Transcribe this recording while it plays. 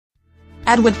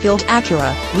At Woodfield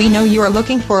Acura, we know you are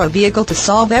looking for a vehicle to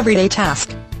solve everyday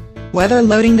tasks. Whether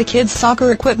loading the kids'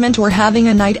 soccer equipment or having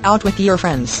a night out with your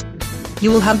friends,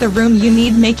 you will have the room you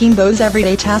need, making those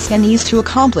everyday tasks an ease to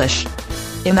accomplish.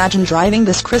 Imagine driving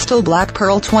this crystal black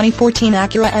pearl 2014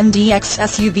 Acura MDX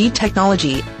SUV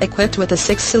technology, equipped with a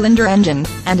 6-cylinder engine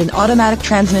and an automatic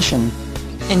transmission.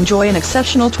 Enjoy an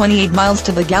exceptional 28 miles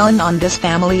to the gallon on this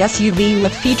family SUV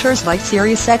with features like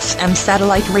Sirius XM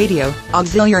satellite radio,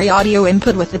 auxiliary audio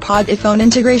input with the pod-iPhone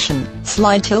integration,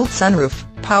 slide tilt sunroof,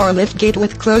 power liftgate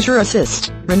with closure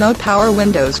assist, remote power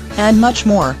windows, and much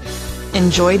more.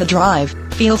 Enjoy the drive,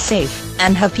 feel safe,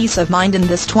 and have peace of mind in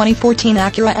this 2014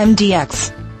 Acura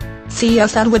MDX. See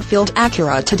us at Woodfield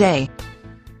Acura today.